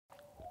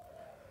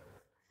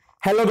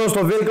Hello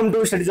दोस्तों, welcome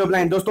to study job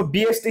line. दोस्तों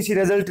BSTC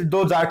result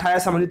 2018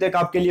 संबंधित एक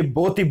आपके लिए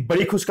बहुत ही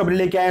बड़ी खुशखबरी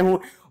लेके आए हूं।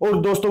 और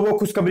दोस्तों वो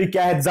खुशखबरी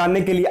क्या है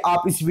जानने के लिए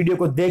आप इस वीडियो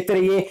को देखते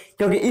रहिए,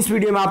 क्योंकि इस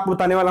वीडियो में आपको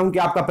बताने वाला हूं कि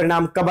आपका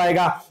परिणाम कब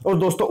आएगा। और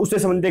दोस्तों उससे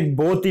संबंधित एक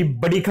बहुत ही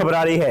बड़ी खबर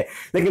आ रही है।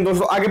 लेकिन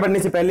दोस्तों आगे बढ़ने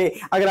से पहले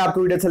अगर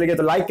आपको वीडियो अच्छा लगे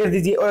तो लाइक कर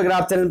दीजिए, और अगर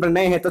आप चैनल पर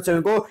नए हैं तो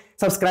चैनल को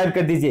सब्सक्राइब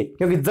कर दीजिए,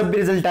 क्योंकि जब भी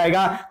रिजल्ट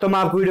आएगा तो मैं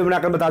आपको वीडियो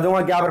बनाकर बता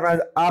दूंगा कि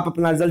आप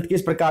अपना रिजल्ट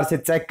किस प्रकार से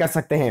चेक कर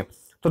सकते हैं।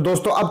 तो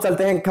दोस्तों अब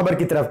चलते हैं खबर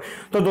की तरफ।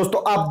 तो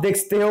दोस्तों आप देख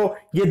सकते हो,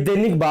 ये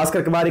दैनिक भास्कर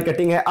अखबार की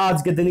कटिंग है।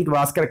 आज के दैनिक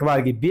भास्कर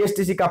अखबार की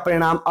बीएसटीसी का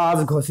परिणाम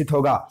आज घोषित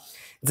होगा।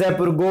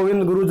 जयपुर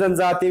गोविंद गुरु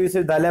जनजातीय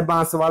विश्वविद्यालय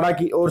बांसवाड़ा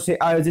की ओर से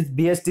आयोजित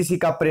बीएसटीसी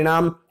का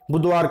परिणाम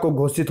बुधवार को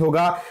घोषित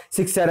होगा।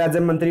 शिक्षा राज्य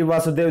मंत्री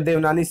वासुदेव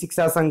देवनानी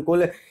शिक्षा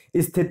संकुल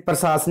स्थित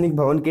प्रशासनिक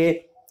भवन के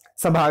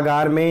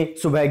सभागार में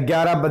सुबह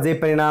 11 बजे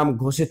परिणाम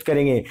घोषित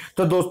करेंगे।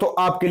 तो दोस्तों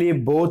आपके लिए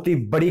बहुत ही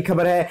बड़ी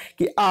खबर है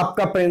कि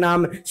आपका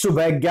परिणाम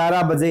सुबह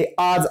 11 बजे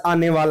आज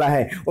आने वाला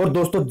है। और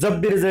दोस्तों जब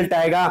भी रिजल्ट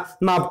आएगा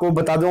मैं आपको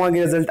बता दूंगा कि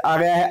रिजल्ट आ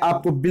गया है।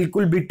 आपको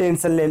बिल्कुल भी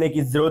टेंशन लेने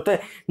की जरूरत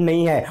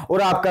नहीं है,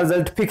 और आपका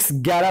रिजल्ट फिक्स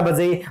 11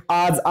 बजे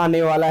आज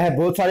आने वाला है।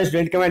 बहुत सारे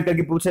स्टूडेंट कमेंट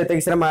करके पूछ रहे थे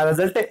कि सर हमारा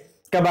रिजल्ट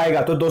कब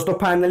आएगा। तो दोस्तों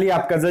फाइनली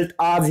आपका रिजल्ट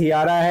आज ही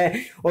आ रहा है,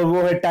 और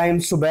वो है टाइम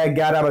सुबह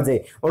 11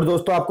 बजे। और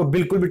दोस्तों आपको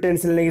बिल्कुल भी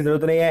टेंशन लेने की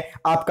जरूरत नहीं है,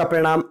 आपका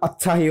परिणाम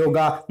अच्छा ही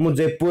होगा,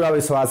 मुझे पूरा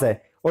विश्वास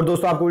है। और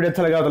दोस्तों आपको वीडियो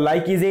अच्छा लगा तो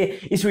लाइक कीजिए,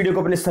 इस वीडियो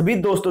को अपने सभी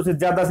दोस्तों से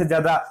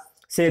ज्यादा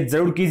शेयर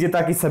जरूर कीजिए,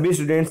 ताकि सभी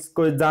स्टूडेंट्स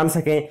को जान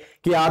सकें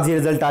कि आज ही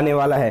रिजल्ट आने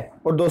वाला है।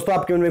 और दोस्तों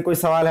आपके मन में कोई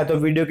सवाल है तो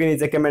वीडियो के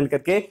नीचे कमेंट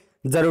करके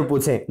जरूर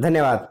पूछें।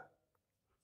 धन्यवाद।